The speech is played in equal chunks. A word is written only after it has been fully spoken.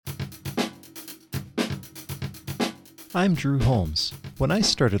I'm Drew Holmes. When I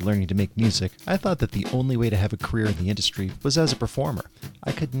started learning to make music, I thought that the only way to have a career in the industry was as a performer.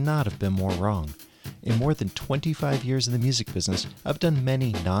 I could not have been more wrong. In more than 25 years in the music business, I've done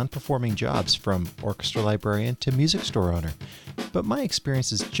many non-performing jobs, from orchestra librarian to music store owner. But my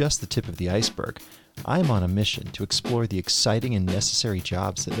experience is just the tip of the iceberg. I'm on a mission to explore the exciting and necessary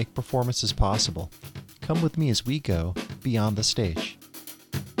jobs that make performances possible. Come with me as we go beyond the stage.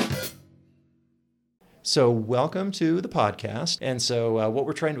 So welcome to the podcast. And so what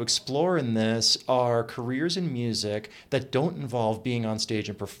we're trying to explore in this are careers in music that don't involve being on stage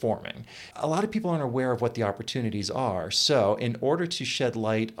and performing. A lot of people aren't aware of what the opportunities are. So in order to shed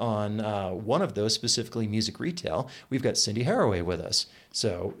light on one of those, specifically music retail, we've got Cindy Haraway with us.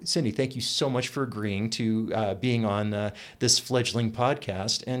 So Cindy, thank you so much for agreeing to being on this fledgling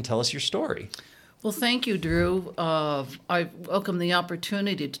podcast and tell us your story. Well, thank you, Drew. I welcome the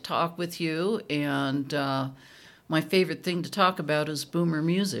opportunity to talk with you, and my favorite thing to talk about is boomer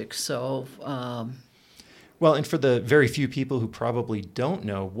music. So, well, and for the very few people who probably don't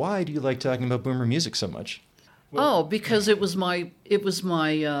know, why do you like talking about boomer music so much? Because I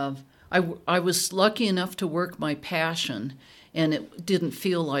was lucky enough to work my passion, and it didn't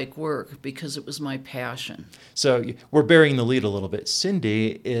feel like work because it was my passion. So we're burying the lead a little bit.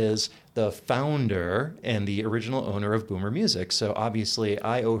 Cindy is the founder and the original owner of Boomer Music. So obviously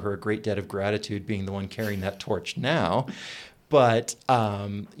I owe her a great debt of gratitude, being the one carrying that torch now. But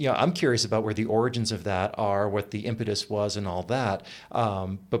I'm curious about where the origins of that are, what the impetus was and all that.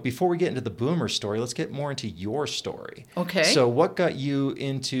 But before we get into the Boomer story, let's get more into your story. Okay. So what got you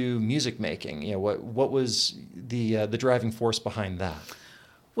into music making? What was the driving force behind that?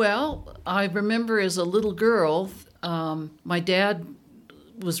 Well, I remember as a little girl, my dad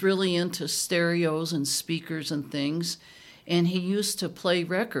was really into stereos and speakers and things, and he used to play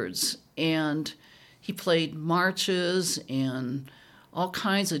records, and he played marches and all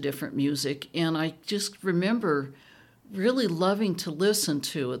kinds of different music, and I just remember really loving to listen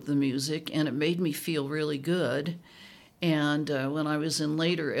to the music, and it made me feel really good. And when I was in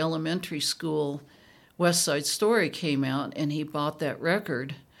later elementary school, West Side Story came out, and he bought that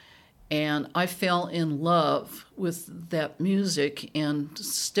record, and I fell in love with that music and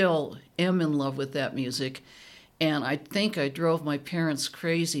still am in love with that music. And I think I drove my parents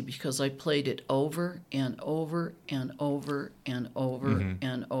crazy because I played it over and over and over and over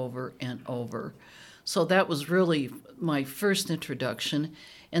and over and over. So that was really my first introduction.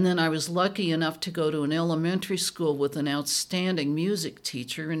 And then I was lucky enough to go to an elementary school with an outstanding music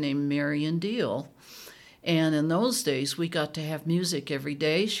teacher named Marion Deal. And in those days, we got to have music every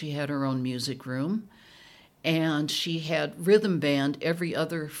day. She had her own music room, and she had rhythm band every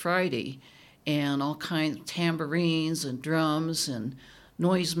other Friday, and all kinds of tambourines and drums and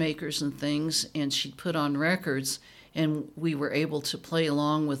noisemakers and things, and she'd put on records, and we were able to play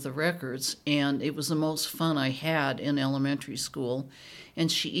along with the records, and it was the most fun I had in elementary school.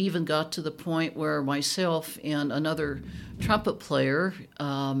 And she even got to the point where myself and another trumpet player,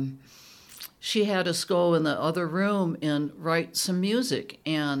 she had us go in the other room and write some music.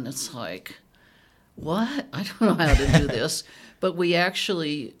 And it's like, what? I don't know how to do this. But we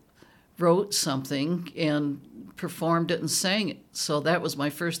actually wrote something and performed it and sang it. So that was my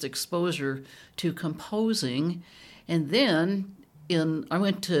first exposure to composing. And then I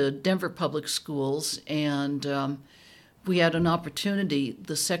went to Denver Public Schools, and we had an opportunity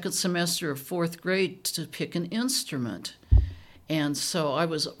the second semester of fourth grade to pick an instrument. And so I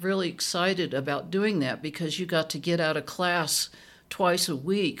was really excited about doing that because you got to get out of class twice a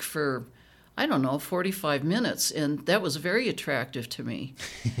week for, 45 minutes. And that was very attractive to me.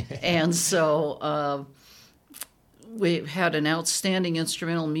 And so we had an outstanding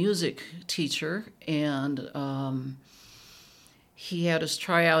instrumental music teacher, and he had us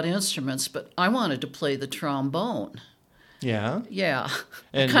try out instruments, but I wanted to play the trombone. Yeah? Yeah.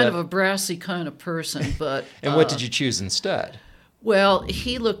 And kind of a brassy kind of person, but... And what did you choose instead? Well,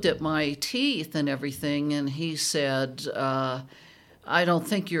 he looked at my teeth and everything, and he said, I don't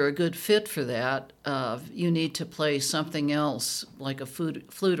think you're a good fit for that. You need to play something else, like a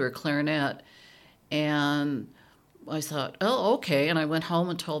flute or a clarinet. And I thought, oh, okay. And I went home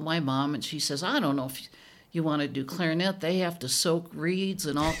and told my mom, and she says, I don't know if you want to do clarinet. They have to soak reeds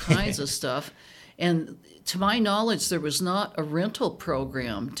and all kinds of stuff. And to my knowledge, there was not a rental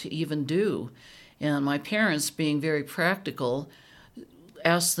program to even do. And my parents, being very practical,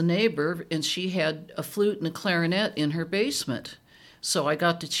 asked the neighbor, and she had a flute and a clarinet in her basement. So I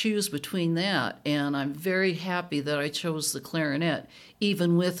got to choose between that, and I'm very happy that I chose the clarinet,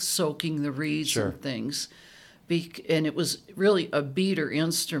 even with soaking the reeds and things. And it was really a beater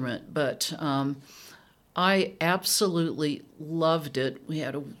instrument, but I absolutely loved it. We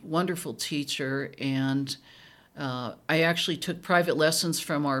had a wonderful teacher, and I actually took private lessons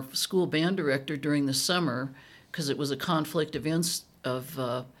from our school band director during the summer because it was a conflict of interest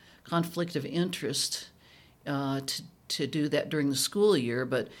to do that during the school year.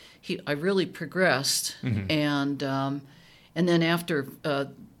 But I really progressed, and then after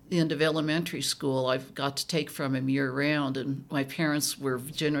the end of elementary school, I've got to take from him year round, and my parents were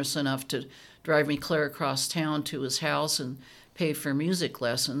generous enough to drive me clear across town to his house and pay for music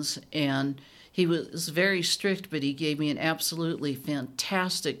lessons. And he was very strict, but he gave me an absolutely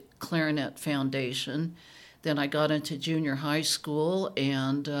fantastic clarinet foundation. Then I got into junior high school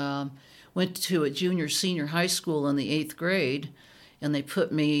and went to a junior-senior high school in the 8th grade, and they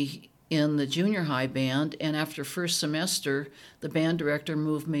put me in the junior high band. And after first semester, the band director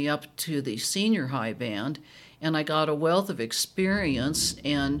moved me up to the senior high band, and I got a wealth of experience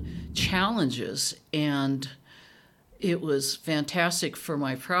and challenges, and it was fantastic for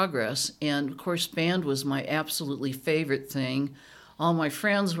my progress. And of course, band was my absolutely favorite thing. All my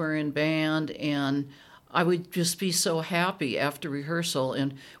friends were in band, and I would just be so happy after rehearsal.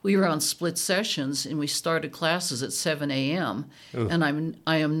 And we were on split sessions, and we started classes at 7 a.m. Ooh. And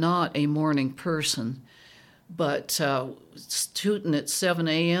I am not a morning person, but tooting at 7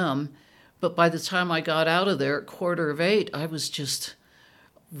 a.m. But by the time I got out of there at 7:45, I was just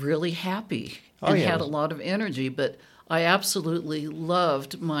really happy and had a lot of energy. But I absolutely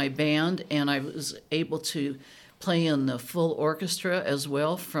loved my band, and I was able to play in the full orchestra as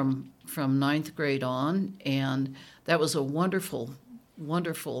well from 9th grade on, and that was a wonderful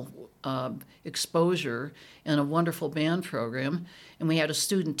exposure and a wonderful band program. And we had a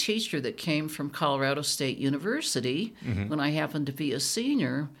student teacher that came from Colorado State University when I happened to be a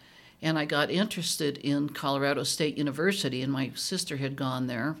senior, and I got interested in Colorado State University, and my sister had gone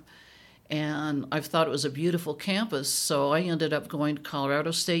there. And I thought it was a beautiful campus, so I ended up going to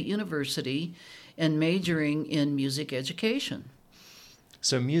Colorado State University and majoring in music education.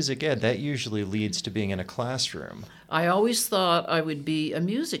 So music ed, that usually leads to being in a classroom. I always thought I would be a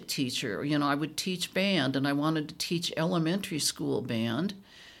music teacher. You know, I would teach band, and I wanted to teach elementary school band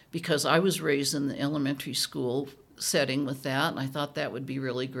because I was raised in the elementary school setting with that, and I thought that would be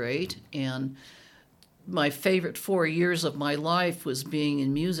really great. And my favorite 4 years of my life was being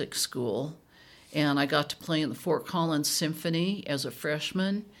in music school, and I got to play in the Fort Collins Symphony as a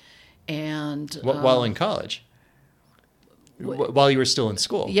freshman. And while in college? While you were still in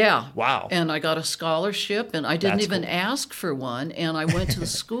school? Yeah. Wow. And I got a scholarship, and I didn't even ask for one, and I went to the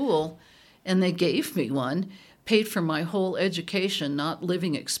school, and they gave me one, paid for my whole education, not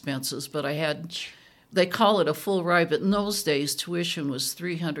living expenses, but I had, they call it a full ride, but in those days, tuition was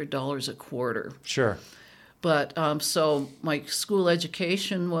 $300 a quarter. Sure. But so my school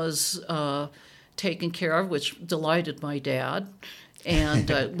education was taken care of, which delighted my dad. And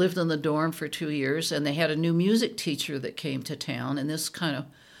lived in the dorm for 2 years, and they had a new music teacher that came to town, and this kind of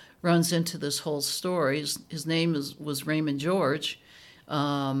runs into this whole story. His name was Raymond George,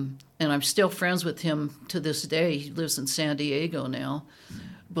 and I'm still friends with him to this day. He lives in San Diego now,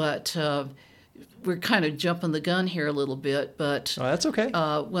 but we're kind of jumping the gun here a little bit. But that's okay.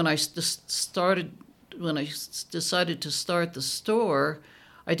 When I decided to start the store,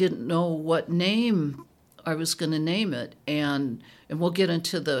 I didn't know what name I was going to name it, and we'll get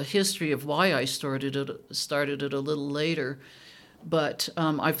into the history of why I started it a little later. But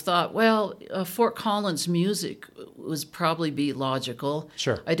I've thought, well, Fort Collins Music would probably be logical.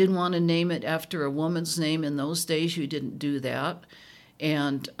 Sure. I didn't want to name it after a woman's name. In those days, you didn't do that.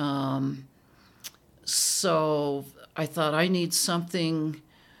 And so I thought I need something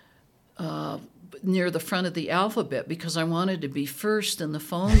near the front of the alphabet because I wanted to be first in the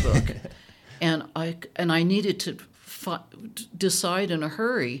phone book. And I needed to decide in a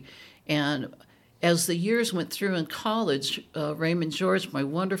hurry. And as the years went through in college, Raymond George, my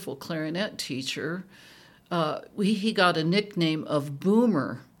wonderful clarinet teacher, he got a nickname of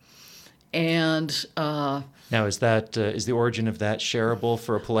Boomer. And now, is the origin of that shareable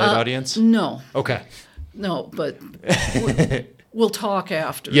for a polite audience? No. Okay. No, but we'll talk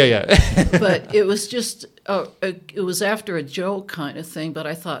after. Yeah. But it was just it was after a joke kind of thing. But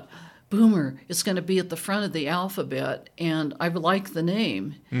I thought, Boomer, it's going to be at the front of the alphabet, and I like the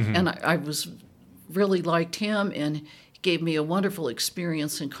name. And I was really liked him, and he gave me a wonderful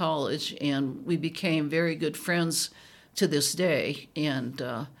experience in college, and we became very good friends to this day. And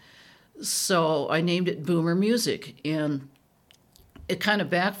so I named it Boomer Music, and it kind of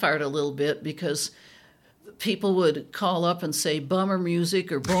backfired a little bit because people would call up and say Bummer Music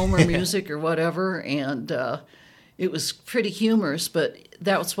or Bomer Music or whatever, and it was pretty humorous, but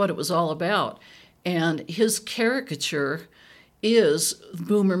that's what it was all about. And his caricature is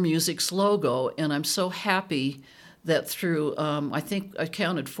Boomer Music's logo, and I'm so happy that through, I think I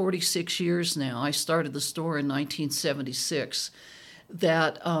counted 46 years now, I started the store in 1976,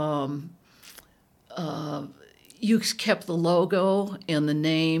 that you kept the logo and the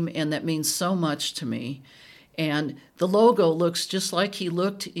name, and that means so much to me. And the logo looks just like he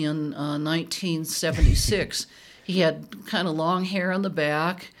looked in 1976. He had kind of long hair on the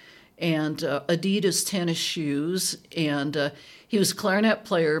back and Adidas tennis shoes, and he was a clarinet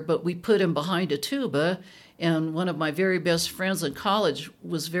player, but we put him behind a tuba, and one of my very best friends in college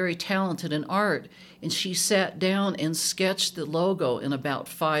was very talented in art, and she sat down and sketched the logo in about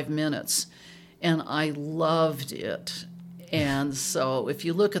 5 minutes, and I loved it. And so if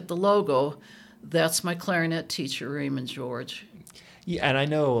you look at the logo, that's my clarinet teacher, Raymond George. Yeah, and I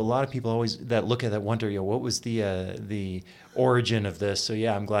know a lot of people always that look at that wonder, what was the origin of this? So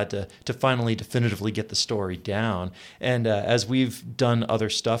yeah, I'm glad to finally definitively get the story down. And as we've done other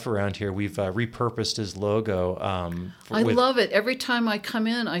stuff around here, we've repurposed his logo. I love it. Every time I come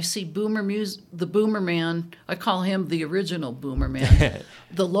in, I see the Boomer Man. I call him the original Boomer Man.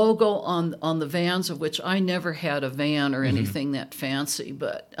 The logo on the vans, of which I never had a van or anything that fancy,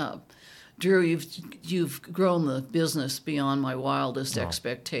 but. Drew, you've grown the business beyond my wildest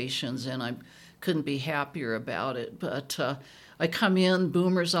expectations, and I couldn't be happier about it. But I come in,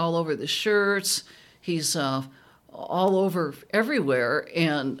 Boomer's all over the shirts. He's all over everywhere,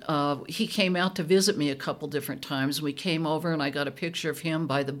 and he came out to visit me a couple different times. We came over, and I got a picture of him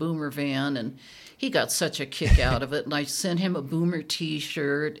by the Boomer van, and he got such a kick out of it. And I sent him a Boomer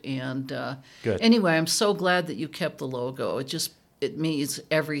T-shirt. And Good. Anyway, I'm so glad that you kept the logo. It means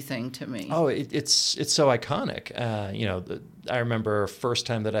everything to me. Oh, it's so iconic. I remember first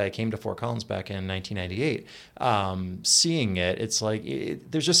time that I came to Fort Collins back in 1998, seeing it. It's like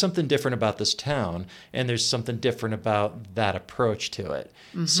there's just something different about this town, and there's something different about that approach to it.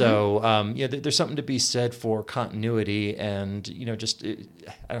 Mm-hmm. So there's something to be said for continuity, and just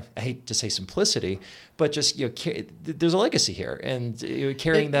I hate to say simplicity, but just there's a legacy here, and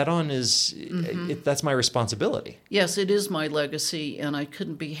carrying that on is that's my responsibility. Yes, it is my legacy, and I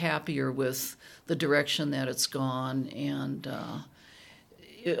couldn't be happier with the direction that it's gone. And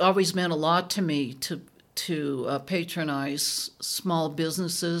it always meant a lot to me to patronize small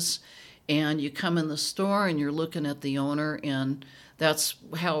businesses. And you come in the store and you're looking at the owner, and that's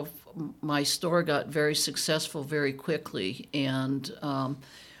how my store got very successful very quickly. And I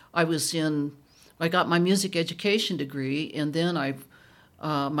got my music education degree, and then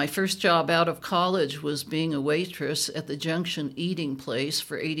my first job out of college was being a waitress at the Junction Eating Place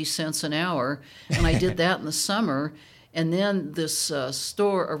for 80 cents an hour, and I did that in the summer. And then this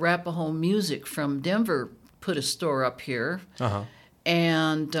store, Arapahoe Music from Denver, put a store up here. Uh-huh.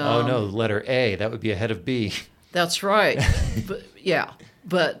 And oh no, letter A, that would be ahead of B. That's right.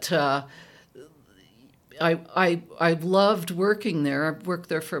 But I loved working there. I worked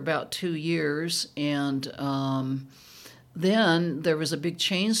there for about 2 years, and then there was a big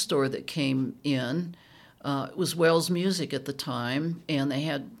chain store that came in. It was Wells Music at the time, and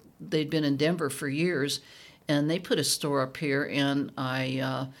they'd been in Denver for years, and they put a store up here, and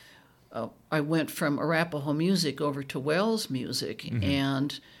I went from Arapahoe Music over to Wells Music,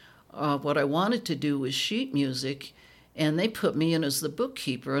 and what I wanted to do was sheet music, and they put me in as the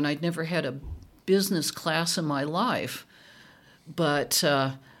bookkeeper, and I'd never had a business class in my life, but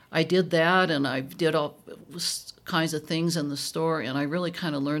I did that, and I did all kinds of things in the store, and I really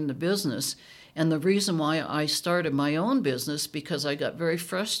kind of learned the business. And the reason why I started my own business, because I got very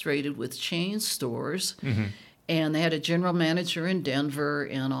frustrated with chain stores, and they had a general manager in Denver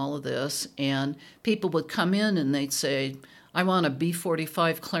and all of this, and people would come in and they'd say, I want a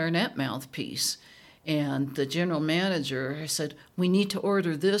B45 clarinet mouthpiece. And the general manager, I said, we need to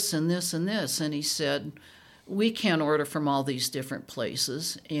order this and this and this. And he said, we can't order from all these different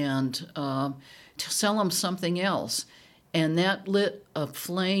places, and to sell them something else. And that lit a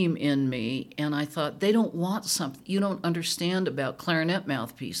flame in me, and I thought, they don't want something you don't understand about clarinet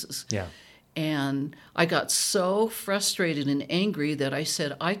mouthpieces. Yeah. And I got so frustrated and angry that I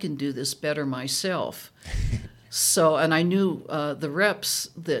said, I can do this better myself. And I knew the reps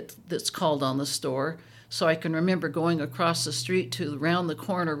that's called on the store, so I can remember going across the street to the Round the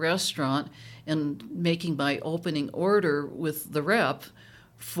Corner restaurant and making my opening order with the rep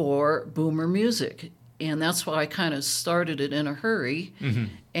for Boomer Music. And that's why I kind of started it in a hurry.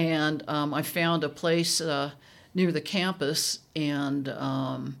 And I found a place near the campus, and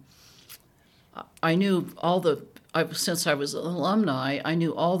I knew since I was an alumni, I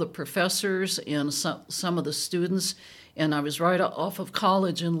knew all the professors and some of the students, and I was right off of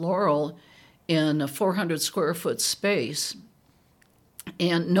college in Laurel in a 400 square foot space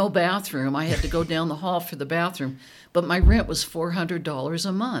and no bathroom. I had to go down the hall for the bathroom, but my rent was $400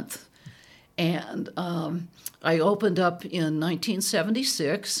 a month. And I opened up in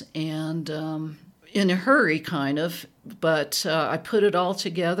 1976 and in a hurry, kind of, but I put it all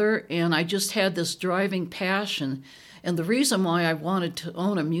together, and I just had this driving passion. And the reason why I wanted to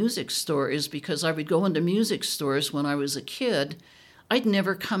own a music store is because I would go into music stores when I was a kid. I'd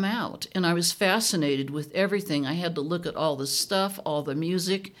never come out, and I was fascinated with everything. I had to look at all the stuff, all the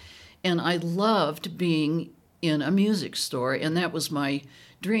music, and I loved being in a music store, and that was my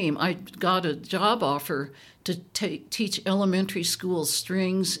dream. I got a job offer to teach elementary school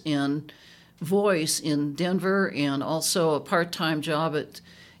strings and voice in Denver, and also a part-time job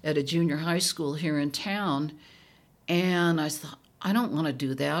at a junior high school here in town. And I thought, I don't want to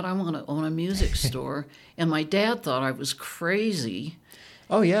do that. I want to own a music store. And my dad thought I was crazy.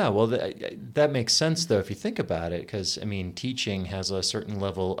 Oh, yeah. Well, that makes sense, though, if you think about it, because, I mean, teaching has a certain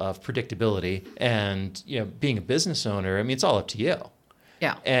level of predictability. And, being a business owner, I mean, it's all up to you.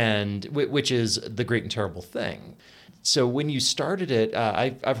 Yeah. And which is the great and terrible thing. So when you started it,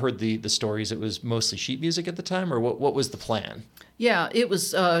 I've heard the stories. It was mostly sheet music at the time, or what was the plan? Yeah, it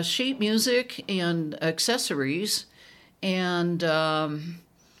was sheet music and accessories. And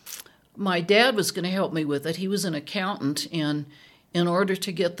my dad was going to help me with it. He was an accountant, and in order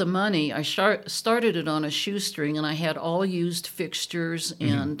to get the money, I started it on a shoestring, and I had all used fixtures.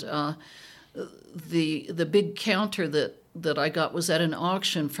 Mm-hmm. And the big counter that I got was at an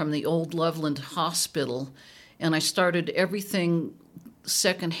auction from the old Loveland Hospital, and I started everything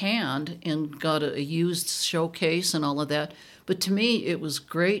secondhand and got a used showcase and all of that. But to me, it was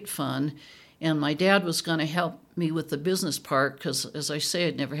great fun, and my dad was going to help me with the business part because, as I say,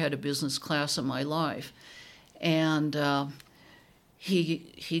 I'd never had a business class in my life. And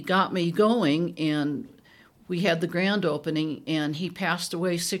he got me going, and we had the grand opening, and he passed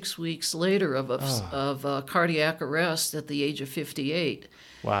away 6 weeks later of cardiac arrest at the age of 58.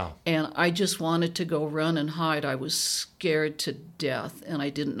 Wow. And I just wanted to go run and hide. I was scared to death, and I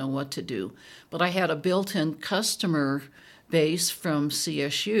didn't know what to do. But I had a built-in customer base from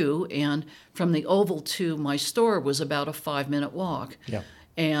CSU, and from the Oval to my store was about a 5-minute walk. Yeah.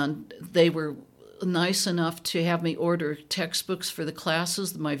 And they were nice enough to have me order textbooks for the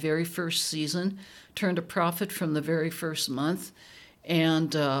classes my very first season, turned a profit from the very first month,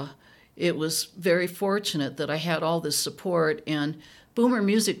 and it was very fortunate that I had all this support. And Boomer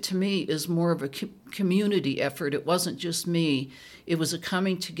Music to me is more of a community effort. It wasn't just me. It was a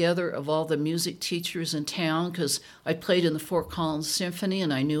coming together of all the music teachers in town, because I played in the Fort Collins Symphony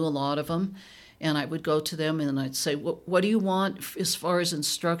and I knew a lot of them. And I would go to them and I'd say, what do you want as far as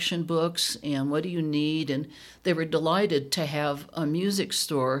instruction books, and what do you need? And they were delighted to have a music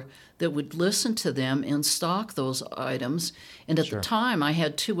store that would listen to them and stock those items. And at the time, I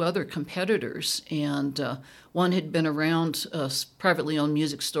had 2 other competitors, and one had been around a privately owned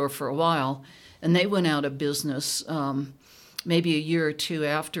music store for a while, and they went out of business maybe a year or 2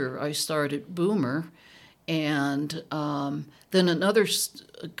 after I started Boomer. And then another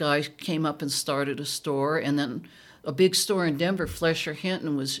guy came up and started a store, and then a big store in Denver, Flesher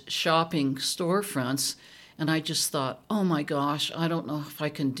Hinton, was shopping storefronts. And I just thought, oh my gosh, I don't know if I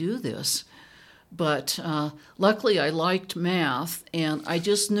can do this. But luckily I liked math, and I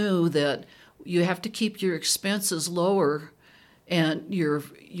just knew that you have to keep your expenses lower and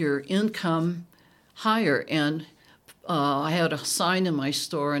your income higher. And I had a sign in my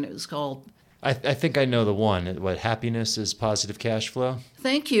store, and it was called... I think I know the one. What, happiness is positive cash flow?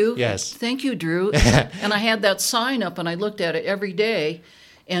 Thank you. Yes. Thank you, Drew. And I had that sign up, and I looked at it every day.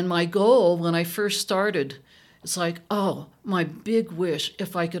 And my goal when I first started, it's like, oh, my big wish,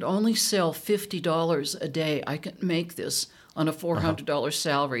 if I could only sell $50 a day, I could make this on a $400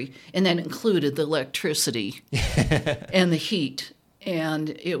 salary. And that included the electricity and the heat.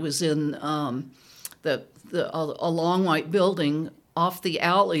 And it was in a long white building off the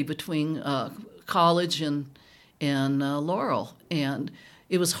alley between College and Laurel. And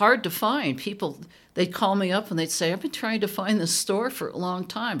it was hard to find. People, they'd call me up and they'd say, I've been trying to find this store for a long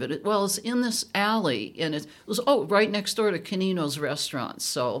time, but it's in this alley. And it was, right next door to Canino's restaurant.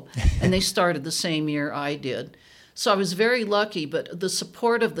 So, and they started the same year I did. So I was very lucky, but the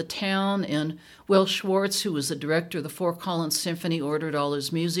support of the town, and Will Schwartz, who was the director of the Fort Collins Symphony, ordered all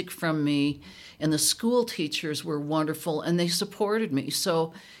his music from me, and the school teachers were wonderful, and they supported me.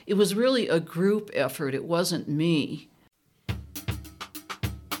 So it was really a group effort. It wasn't me.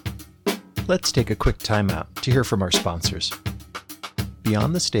 Let's take a quick timeout to hear from our sponsors.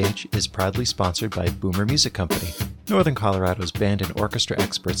 Beyond the Stage is proudly sponsored by Boomer Music Company. Northern Colorado's band and orchestra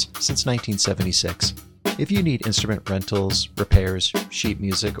experts since 1976. If you need instrument rentals, repairs, sheet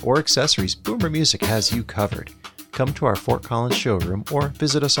music, or accessories, Boomer Music has you covered. Come to our Fort Collins showroom or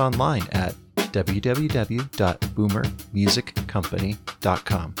visit us online at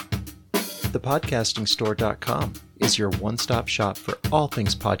www.boomermusiccompany.com. ThePodcastingStore.com is your one-stop shop for all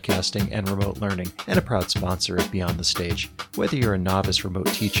things podcasting and remote learning, and a proud sponsor of Beyond the Stage. Whether you're a novice remote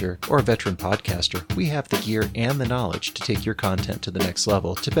teacher or a veteran podcaster, we have the gear and the knowledge to take your content to the next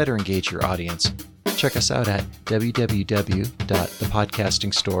level to better engage your audience. Check us out at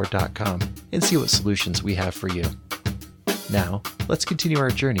www.thepodcastingstore.com and see what solutions we have for you. Now, let's continue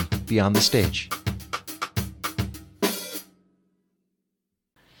our journey beyond the stage.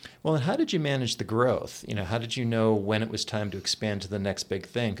 Well, and how did you manage the growth? How did you know when it was time to expand to the next big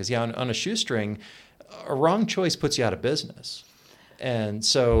thing? Because, on a shoestring, a wrong choice puts you out of business. And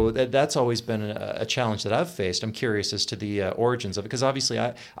so that's always been a challenge that I've faced. I'm curious as to the origins of it, because obviously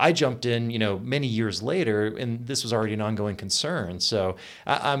I jumped in, many years later, and this was already an ongoing concern. So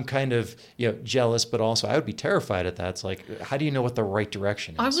I'm kind of, jealous, but also I would be terrified at that. It's like, how do you know what the right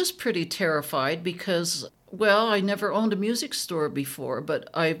direction is? I was pretty terrified because, I never owned a music store before, but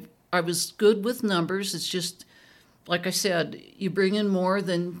I was good with numbers. It's just, like I said, you bring in more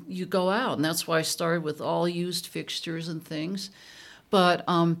than you go out, and that's why I started with all used fixtures and things. But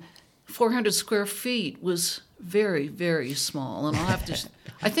 400 square feet was very, very small, and I'll have to.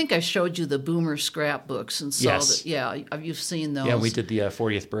 I think I showed you the Boomer scrapbooks and saw yes. that. Yeah, you've seen those. Yeah, we did the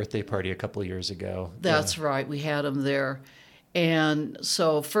 40th birthday party a couple of years ago. That's right. We had them there. And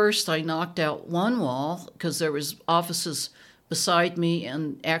so first I knocked out one wall because there was offices beside me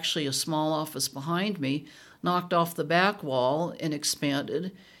and actually a small office behind me, knocked off the back wall and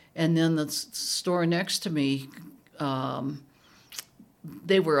expanded. And then the store next to me,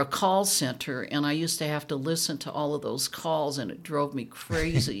 they were a call center, and I used to have to listen to all of those calls, and it drove me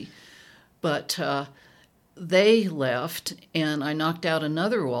crazy. But they left, and I knocked out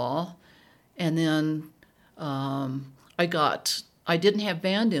another wall, and then I didn't have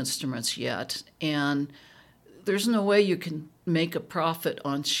band instruments yet, and there's no way you can make a profit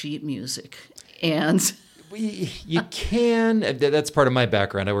on sheet music. And you can. That's part of my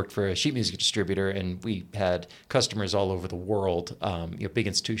background. I worked for a sheet music distributor, and we had customers all over the world, big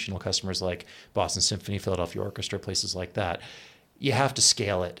institutional customers like Boston Symphony, Philadelphia Orchestra, places like that. You have to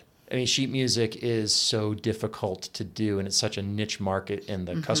scale it. I mean, sheet music is so difficult to do, and it's such a niche market, and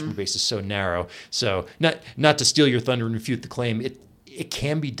the customer base is so narrow. So not to steal your thunder and refute the claim, it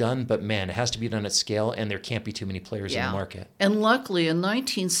can be done, but man, it has to be done at scale, and there can't be too many players in the market. And luckily, in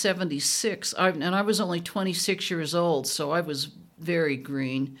 1976, I was only 26 years old, so I was very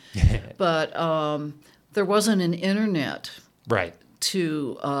green, but there wasn't an internet right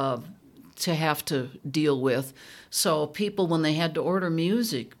to have to deal with. So people, when they had to order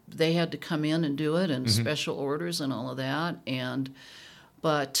music, they had to come in and do it, and special orders and all of that.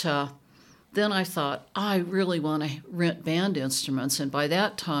 But then I thought, I really want to rent band instruments. And by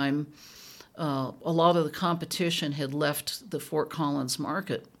that time, a lot of the competition had left the Fort Collins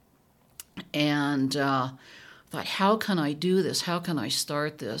market. And thought, how can I do this? How can I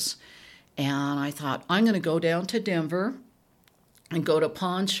start this? And I thought, I'm going to go down to Denver and go to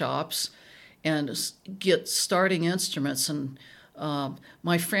pawn shops and get starting instruments. And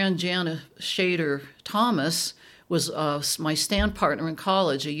my friend Jana Shader Thomas was my stand partner in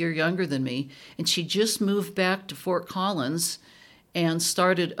college, a year younger than me, and she just moved back to Fort Collins and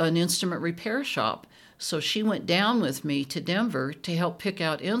started an instrument repair shop. So she went down with me to Denver to help pick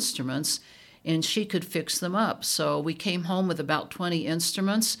out instruments, and she could fix them up. So we came home with about 20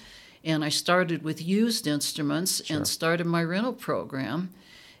 instruments, and I started with used instruments and started my rental program.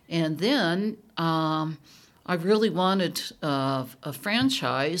 And then I really wanted a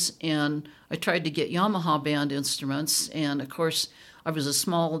franchise, and I tried to get Yamaha band instruments. And, of course, I was a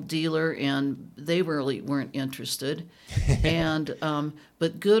small dealer, and they really weren't interested.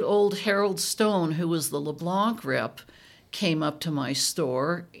 But good old Harold Stone, who was the LeBlanc rep, came up to my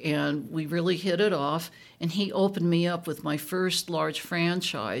store, and we really hit it off. And he opened me up with my first large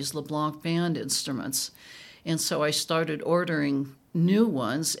franchise, LeBlanc band instruments. And so I started ordering new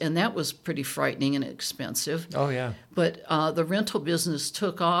ones, and that was pretty frightening and expensive. Oh, yeah. But the rental business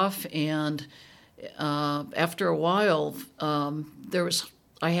took off, and after a while,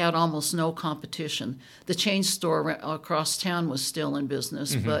 I had almost no competition. The chain store across town was still in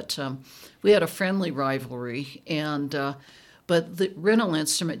business, but we had a friendly rivalry, and but the rental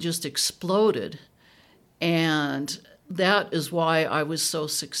instrument just exploded, and that is why I was so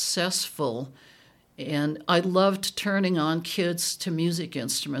successful. And I loved turning on kids to music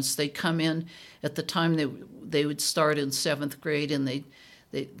instruments. They'd come in at the time they would start in 7th grade, and they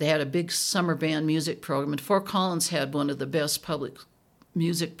had a big summer band music program. And Fort Collins had one of the best public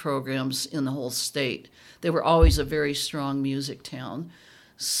music programs in the whole state. They were always a very strong music town.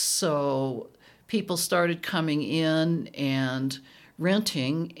 So people started coming in and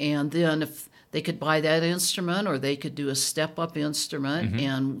renting, and then if they could buy that instrument or they could do a step-up instrument,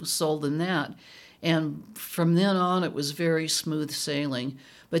 and sold them that. And from then on, it was very smooth sailing.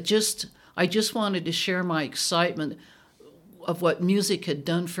 But I just wanted to share my excitement of what music had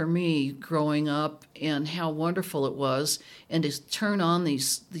done for me growing up and how wonderful it was, and to turn on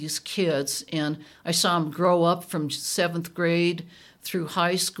these kids. And I saw them grow up from 7th grade through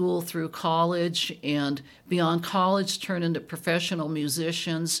high school, through college, and beyond college turn into professional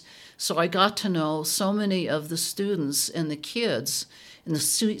musicians. So I got to know so many of the students, and the kids and the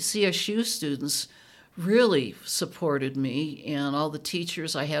CSU students really supported me, and all the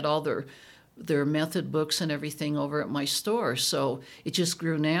teachers. I had all their method books and everything over at my store, so it just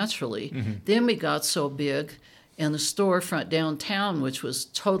grew naturally. Then we got so big, and the storefront downtown, which was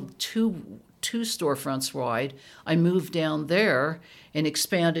two storefronts wide, I moved down there and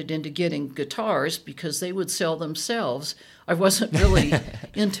expanded into getting guitars because they would sell themselves. I wasn't really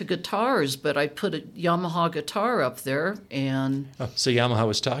into guitars, but I put a Yamaha guitar up there, and So Yamaha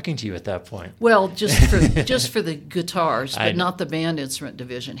was talking to you at that point. well, just for the guitars, but not the band instrument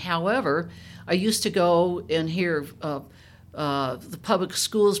division. However, I used to go and hear the public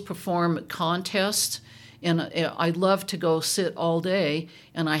schools perform at contests, and I loved to go sit all day.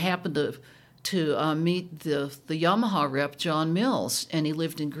 And I happened to meet the Yamaha rep, John Mills, and he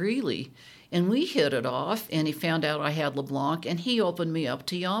lived in Greeley. And we hit it off, and he found out I had LeBlanc, and he opened me up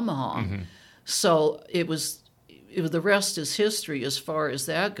to Yamaha. So the rest is history as far as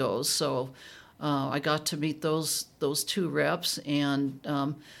that goes. So I got to meet those two reps, and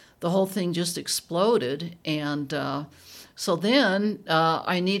the whole thing just exploded. And so then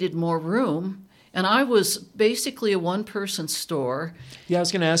I needed more room. And I was basically a one-person store. Yeah, I was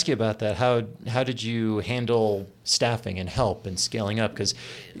going to ask you about that. How did you handle staffing and help and scaling up? Because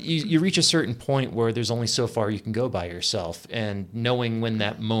you reach a certain point where there's only so far you can go by yourself, and knowing when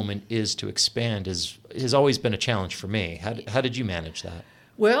that moment is to expand has always been a challenge for me. How did you manage that?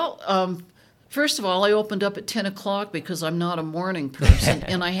 Well, first of all, I opened up at 10 o'clock because I'm not a morning person,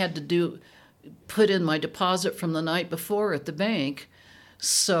 and I had to put in my deposit from the night before at the bank.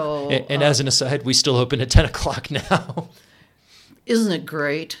 So, and as an aside, we still open at 10 o'clock now. Isn't it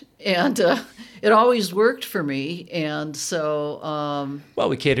great? And it always worked for me. And so... well,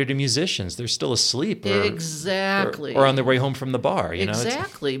 we cater to musicians. They're still asleep. Exactly. Or on their way home from the bar.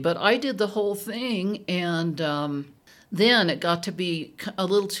 Exactly. But I did the whole thing, and then it got to be a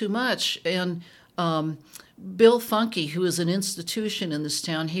little too much. And Bill Funky, who is an institution in this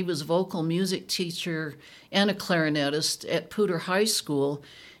town, he was a vocal music teacher and a clarinetist at Poudre High School,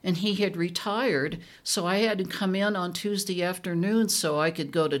 and he had retired. So I had to come in on Tuesday afternoons so I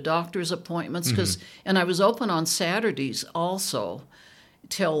could go to doctor's appointments, and I was open on Saturdays also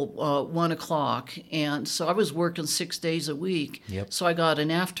till 1 o'clock. And so I was working 6 days a week. Yep. So I got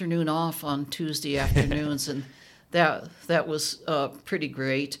an afternoon off on Tuesday afternoons, and that was pretty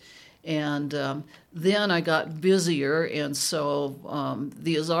great. And then I got busier, and so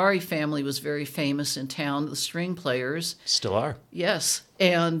the Azari family was very famous in town, the string players. Still are. Yes.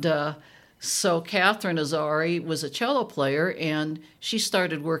 And so Catherine Azari was a cello player, and she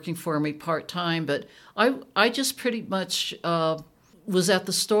started working for me part-time, but I just pretty much was at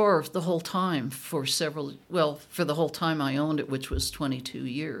the store the whole time for the whole time I owned it, which was 22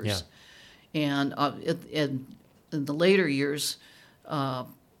 years. Yeah. And in the later years,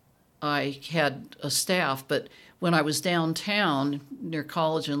 I had a staff, but when I was downtown near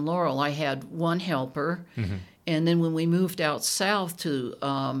College and Laurel, I had one helper. And then when we moved out south to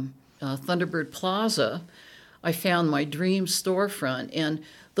Thunderbird Plaza, I found my dream storefront. And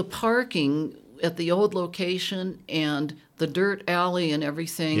the parking at the old location and the dirt alley and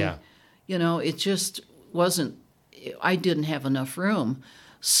everything, it just wasn't, I didn't have enough room.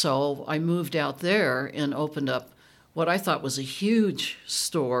 So I moved out there and opened up what I thought was a huge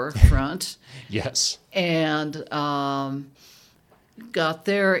storefront. Yes. And got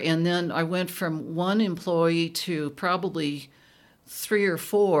there, and then I went from one employee to probably 3 or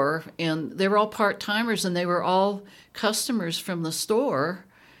 4, and they were all part-timers, and they were all customers from the store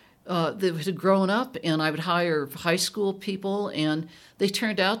that had grown up, and I would hire high school people, and they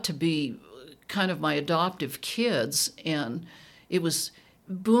turned out to be kind of my adoptive kids, and it was...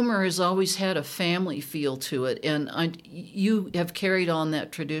 Boomer has always had a family feel to it, and you have carried on that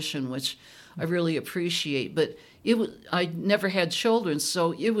tradition, which I really appreciate. But I never had children,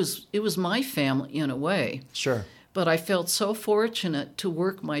 so it was my family in a way. Sure. But I felt so fortunate to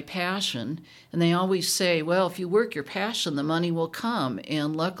work my passion. And they always say, well, if you work your passion, the money will come.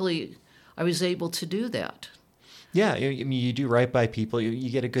 And luckily, I was able to do that. Yeah, I mean, you do right by people. You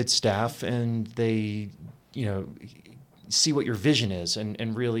get a good staff, and they, see what your vision is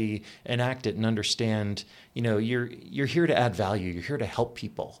and really enact it and understand. You're here to add value. You're here to help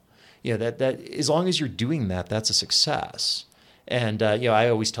people. That as long as you're doing that, that's a success. And I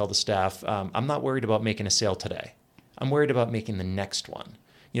always tell the staff, I'm not worried about making a sale today. I'm worried about making the next one.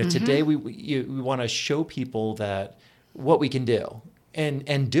 Today we want to show people that what we can do.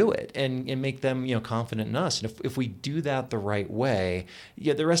 And do it and make them confident in us. And if we do that the right way,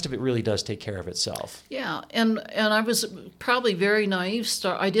 the rest of it really does take care of itself. Yeah, and I was probably very naive.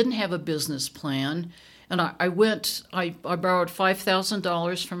 I didn't have a business plan, and I borrowed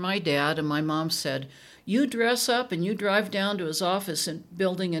 $5,000 from my dad, and my mom said, "You dress up and you drive down to his office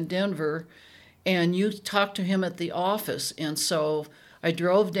building in Denver, and you talk to him at the office." And so I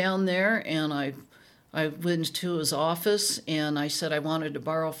drove down there, and I went to his office, and I said I wanted to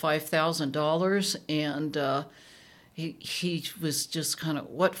borrow $5,000, and he was just kind of,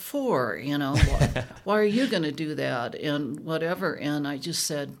 "What for? Why are you going to do that?" and whatever. And I just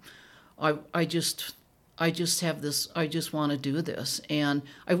said, I just have this. I just want to do this, and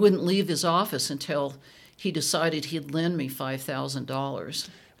I wouldn't leave his office until he decided he'd lend me $5,000.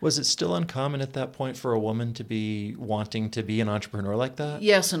 Was it still uncommon at that point for a woman to be wanting to be an entrepreneur like that?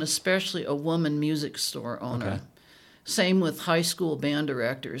 Yes, and especially a woman music store owner. Okay. Same with high school band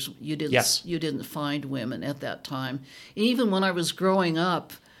directors. You didn't find women at that time. Even when I was growing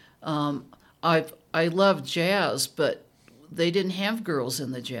up, I loved jazz, but they didn't have girls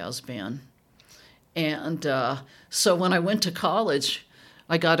in the jazz band. And so when I went to college,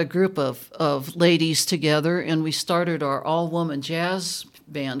 I got a group of ladies together, and we started our all-woman jazz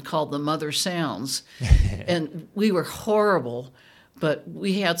band called the Mother Sounds. And we were horrible, but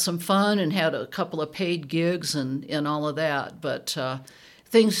we had some fun and had a couple of paid gigs and all of that. But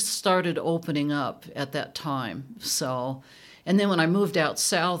things started opening up at that time. So, and then when I moved out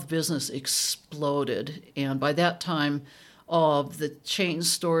south, business exploded. And by that time, all of the chain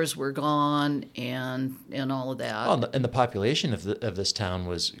stores were gone and all of that. Oh, and the population of this town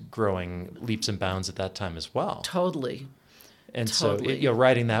was growing leaps and bounds at that time as well. Totally. And Totally. so,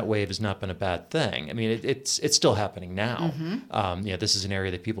 riding that wave has not been a bad thing. I mean, it's still happening now. Mm-hmm. This is an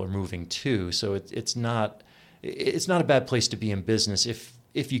area that people are moving to, so it's not a bad place to be in business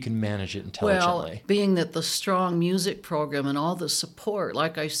if you can manage it intelligently. Well, being that the strong music program and all the support,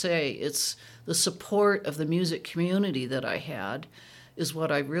 like I say, it's the support of the music community that I had is what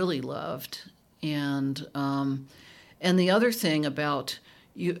I really loved. And the other thing about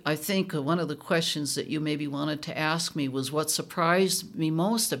you, I think one of the questions that you maybe wanted to ask me was what surprised me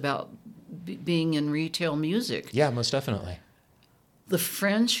most about being in retail music. Yeah, most definitely. The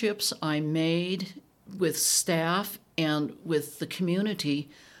friendships I made with staff and with the community.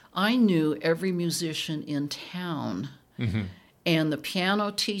 I knew every musician in town. Mm-hmm. And the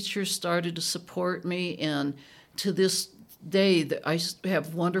piano teacher started to support me. And to this day, I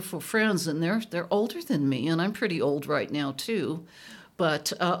have wonderful friends, and they're older than me, and I'm pretty old right now too.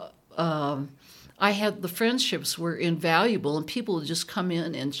 But I had the friendships were invaluable, and people would just come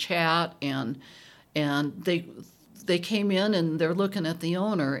in and chat, and they came in and they're looking at the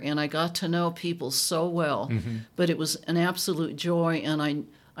owner, and I got to know people so well. Mm-hmm. But it was an absolute joy, and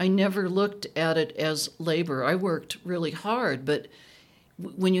I never looked at it as labor. I worked really hard, but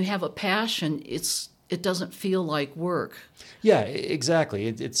when you have a passion, it doesn't feel like work. Yeah, exactly.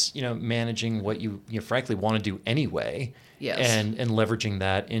 It's managing what you frankly want to do anyway. Yes. And leveraging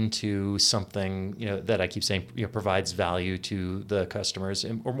that into something that I keep saying provides value to the customers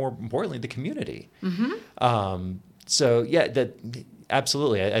or more importantly the community. Mm-hmm. So yeah, that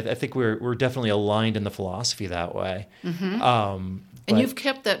absolutely. I think we're definitely aligned in the philosophy that way. Mm-hmm. And you've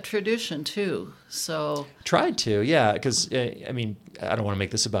kept that tradition too. So tried to, yeah, because I mean, I don't want to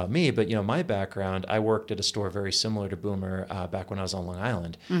make this about me, but my background, I worked at a store very similar to Boomer back when I was on Long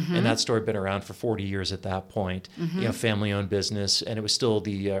Island, mm-hmm. and that store had been around for 40 years at that point. Mm-hmm. Family-owned business, and it was still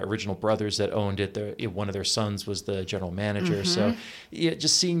the original brothers that owned it. One of their sons was the general manager. Mm-hmm. So,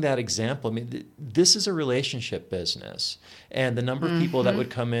 just seeing that example, I mean, this is a relationship business, and the number of people that would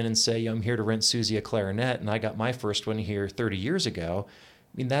come in and say, "I'm here to rent Susie a clarinet," and I got my first one here 30 years ago.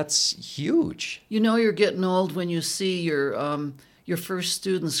 I mean, that's huge. You're getting old when you see your first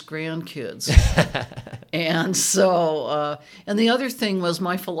students' grandkids. And so, and the other thing was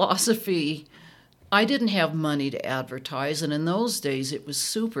my philosophy I didn't have money to advertise, and in those days it was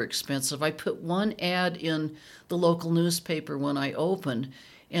super expensive. I put one ad in the local newspaper when I opened,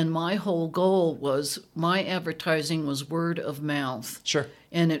 and my whole goal was my advertising was word of mouth. Sure.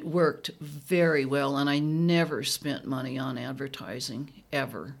 And it worked very well, and I never spent money on advertising,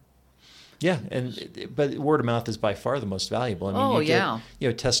 ever. Yeah, but word of mouth is by far the most valuable. I mean, you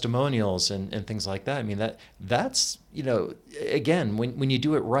get, testimonials and things like that. I mean, that's again, when you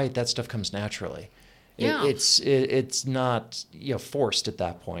do it right, that stuff comes naturally. Yeah. It's not forced at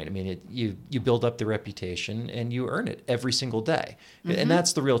that point. I mean, you build up the reputation and you earn it every single day, and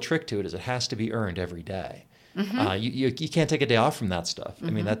that's the real trick to it. Is it has to be earned every day. You can't take a day off from that stuff.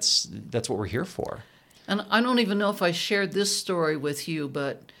 I mean, that's what we're here for. And I don't even know if I shared this story with you,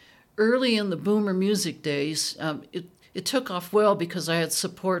 but early in the Boomer Music days, it took off well because I had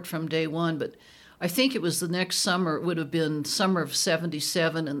support from day one. But I think it was the next summer. It would have been summer of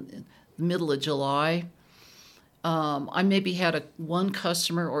 '77 in the middle of July. I maybe had one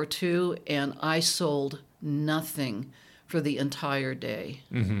customer or two, and I sold nothing for the entire day.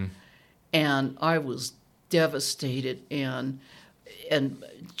 Mm-hmm. And I was devastated, and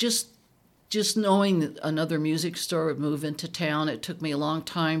just knowing that another music store would move into town, it took me a long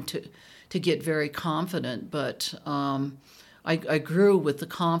time to get very confident. But I grew with the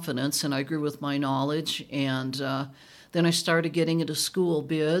confidence, and I grew with my knowledge. And then I started getting into school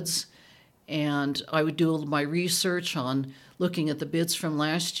bids, and I would do my research on looking at the bids from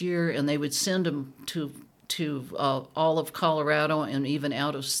last year, and they would send them to all of Colorado and even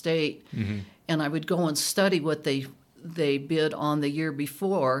out of state. Mm-hmm. And I would go and study what they bid on the year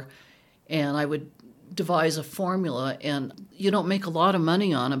before, and I would devise a formula. And you don't make a lot of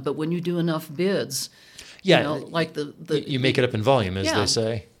money on it, but when you do enough bids, like you make it up in volume, as they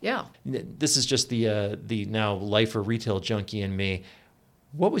say. Yeah. This is just the now lifer retail junkie in me.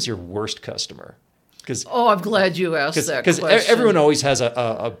 What was your worst customer? I'm glad you asked that question. Because everyone always has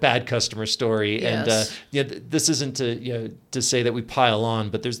a bad customer story, yes. And this isn't to say that we pile on,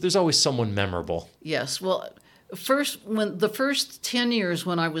 but there's always someone memorable. Yes. Well, the first 10 years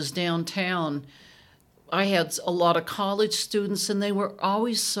when I was downtown, I had a lot of college students, and they were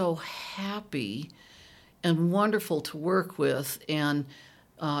always so happy and wonderful to work with. And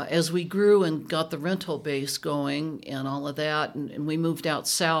as we grew and got the rental base going and all of that, and we moved out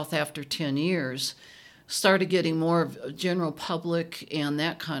south after 10 years, started getting more of a general public and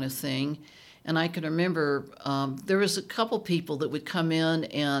that kind of thing. And I can remember there was a couple people that would come in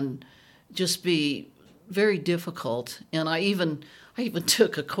and just be very difficult. And I even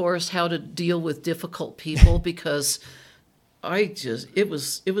took a course how to deal with difficult people because it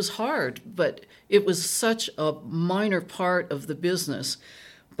was hard, but it was such a minor part of the business.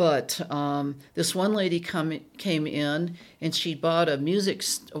 But this one lady came in, and she bought a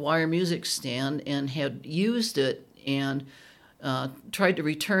wire music stand and had used it and tried to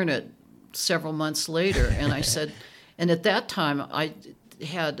return it several months later. And I said, and at that time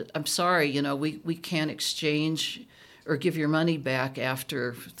I'm sorry, we can't exchange or give your money back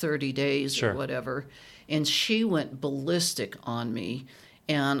after 30 days Sure. or whatever. And she went ballistic on me,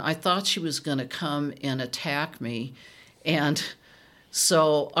 and I thought she was going to come and attack me. And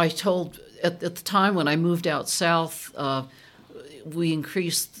so I told, at the time when I moved out south, we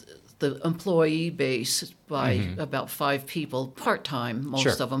increased the employee base by about 5 people, part-time, most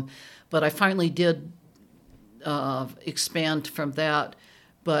Sure. of them. But I finally did expand from that.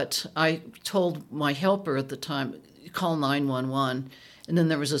 But I told my helper at the time, call 911. And then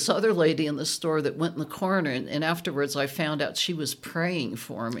there was this other lady in the store that went in the corner, and afterwards I found out she was praying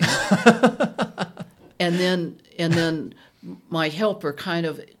for me. and then my helper kind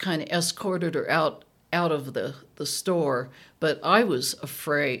of escorted her out of the store, but I was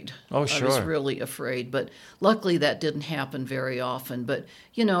afraid. Oh, sure. I was really afraid, but luckily that didn't happen very often. But,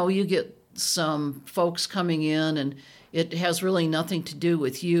 you get some folks coming in, and it has really nothing to do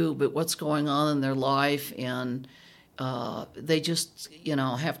with you, but what's going on in their life, and they just,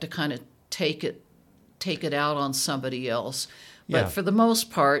 have to kind of take it out on somebody else. But for the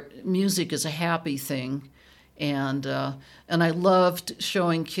most part, music is a happy thing. And I loved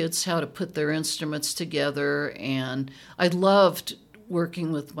showing kids how to put their instruments together, and I loved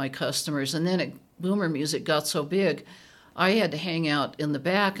working with my customers. And then Boomer Music got so big, I had to hang out in the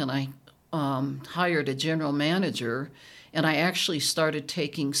back, and I hired a general manager, and I actually started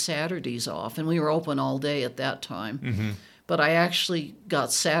taking Saturdays off, and we were open all day at that time. Mm-hmm. But I actually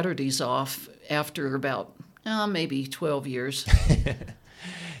got Saturdays off after about maybe 12 years.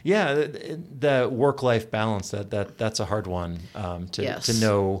 Yeah, the work-life balance, that's a hard one to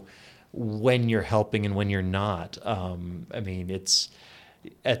know when you're helping and when you're not. I mean, it's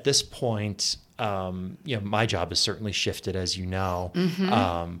at this point, my job has certainly shifted, as you know,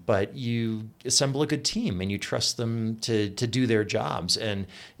 but you assemble a good team and you trust them to do their jobs. And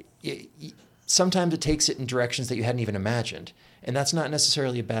sometimes it takes it in directions that you hadn't even imagined. And that's not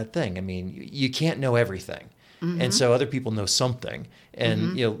necessarily a bad thing. I mean, you can't know everything. And so other people know something,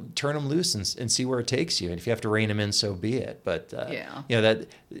 and turn them loose and see where it takes you. And if you have to rein them in, so be it. But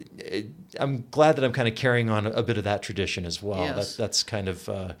I'm glad that I'm kind of carrying on a bit of that tradition as well. Yes. That's kind of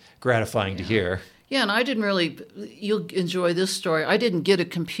gratifying to hear. Yeah, and I didn't really. You'll enjoy this story. I didn't get a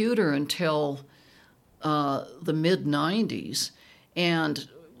computer until the mid '90s, and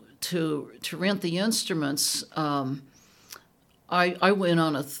to rent the instruments, I went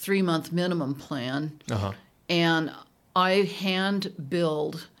on a 3-month minimum plan. And I hand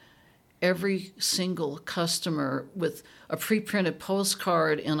billed every single customer with a pre-printed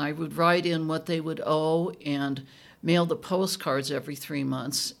postcard, and I would write in what they would owe and mail the postcards every 3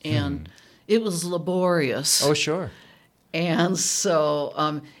 months. And it was laborious. Oh, sure. And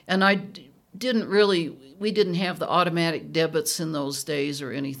so, we didn't have the automatic debits in those days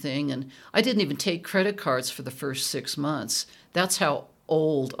or anything. And I didn't even take credit cards for the first 6 months. That's how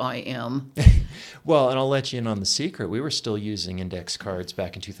old I am. Well, and I'll let you in on the secret. We were still using index cards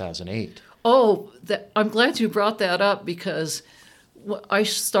back in 2008. Oh, I'm glad you brought that up, because I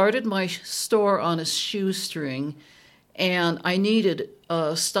started my store on a shoestring, and I needed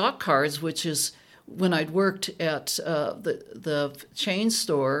stock cards, which is when I'd worked at the chain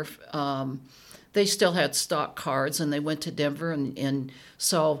store. They still had stock cards, and they went to Denver, and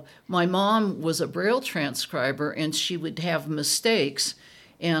so my mom was a Braille transcriber, and she would have mistakes,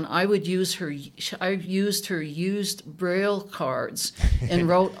 and I used her used Braille cards and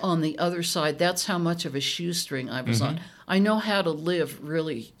wrote on the other side. That's how much of a shoestring I was on. I know how to live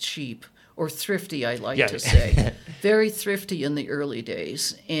really cheap, or thrifty, I like to say. Very thrifty in the early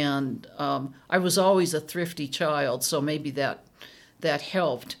days, and I was always a thrifty child, so maybe that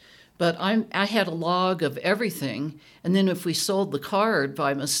helped. But I had a log of everything, and then if we sold the card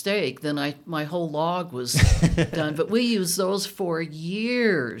by mistake, then my whole log was done. But we used those for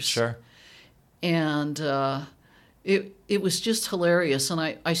years. Sure. And it was just hilarious. And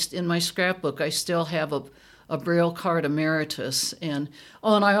I in my scrapbook, I still have a Braille card emeritus. And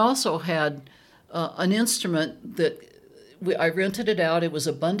I also had an instrument that I rented it out. It was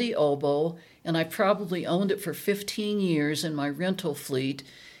a Bundy oboe, and I probably owned it for 15 years in my rental fleet.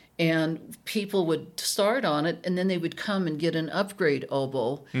 And people would start on it, and then they would come and get an upgrade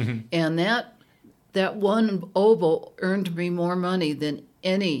oboe. And that one oboe earned me more money than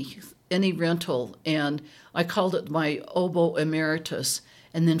any rental. And I called it my oboe emeritus.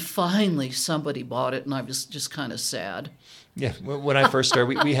 And then finally somebody bought it, and I was just kind of sad. Yeah, when I first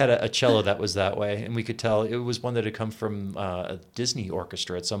started, we had a cello that was that way, and we could tell it was one that had come from a Disney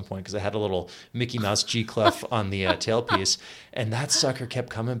orchestra at some point, because it had a little Mickey Mouse G clef on the tailpiece, and that sucker kept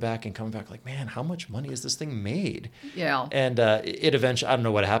coming back, like, man, how much money has this thing made? Yeah. And it eventually, I don't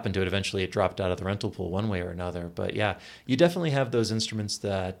know what happened to it, eventually it dropped out of the rental pool one way or another, but yeah, you definitely have those instruments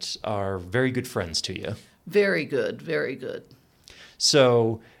that are very good friends to you. Very good, very good.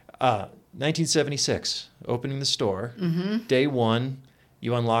 So, 1976, opening the store. Day one,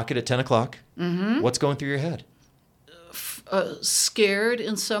 you unlock it at 10 o'clock. What's going through your head? Scared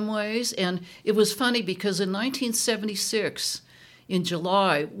in some ways. And it was funny because in 1976, in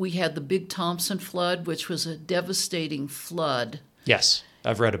July, we had the Big Thompson flood, which was a devastating flood. Yes,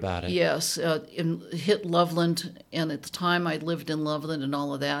 I've read about it. Yes, it hit Loveland, and at the time I lived in Loveland and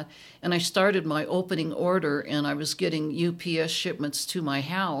all of that. And I started my opening order, and I was getting UPS shipments to my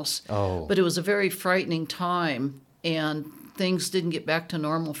house. Oh. But it was a very frightening time, and things didn't get back to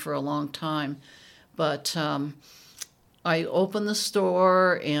normal for a long time. But I opened the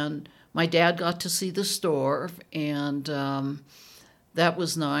store, and my dad got to see the store, and that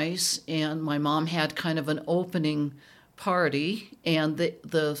was nice. And my mom had kind of an opening party, and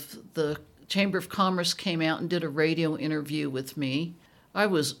the Chamber of Commerce came out and did a radio interview with me. I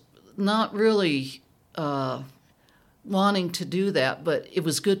was not really wanting to do that, but it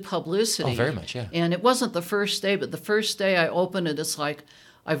was good publicity. Oh, very much, yeah. And it wasn't the first day, but the first day I opened it, it's like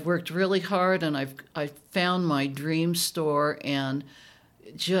I've worked really hard, and I found my dream store, and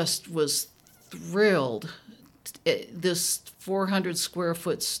just was thrilled. This 400 square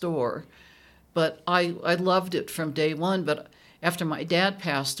foot store. But I loved it from day one. But after my dad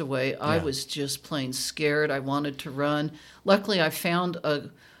passed away, I was just plain scared. I wanted to run. Luckily, I found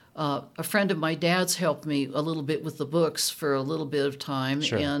a friend of my dad's helped me a little bit with the books for a little bit of time.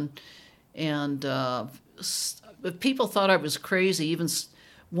 Sure. And people thought I was crazy. Even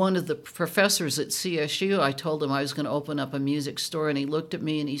one of the professors at CSU, I told him I was going to open up a music store, and he looked at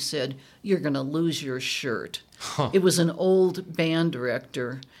me and he said, "You're going to lose your shirt." It was an old band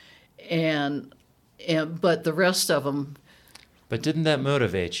director, but the rest of them. But didn't that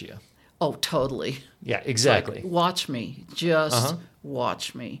motivate you? Oh, totally. Yeah, exactly. Like, watch me. Just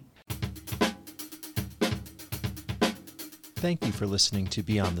watch me. Thank you for listening to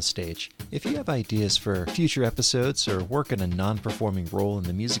Beyond the Stage. If you have ideas for future episodes or work in a non-performing role in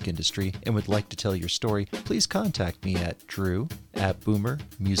the music industry and would like to tell your story, please contact me at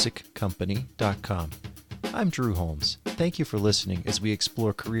drew@boomermusiccompany.com. I'm Drew Holmes. Thank you for listening as we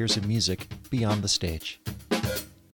explore careers in music beyond the stage.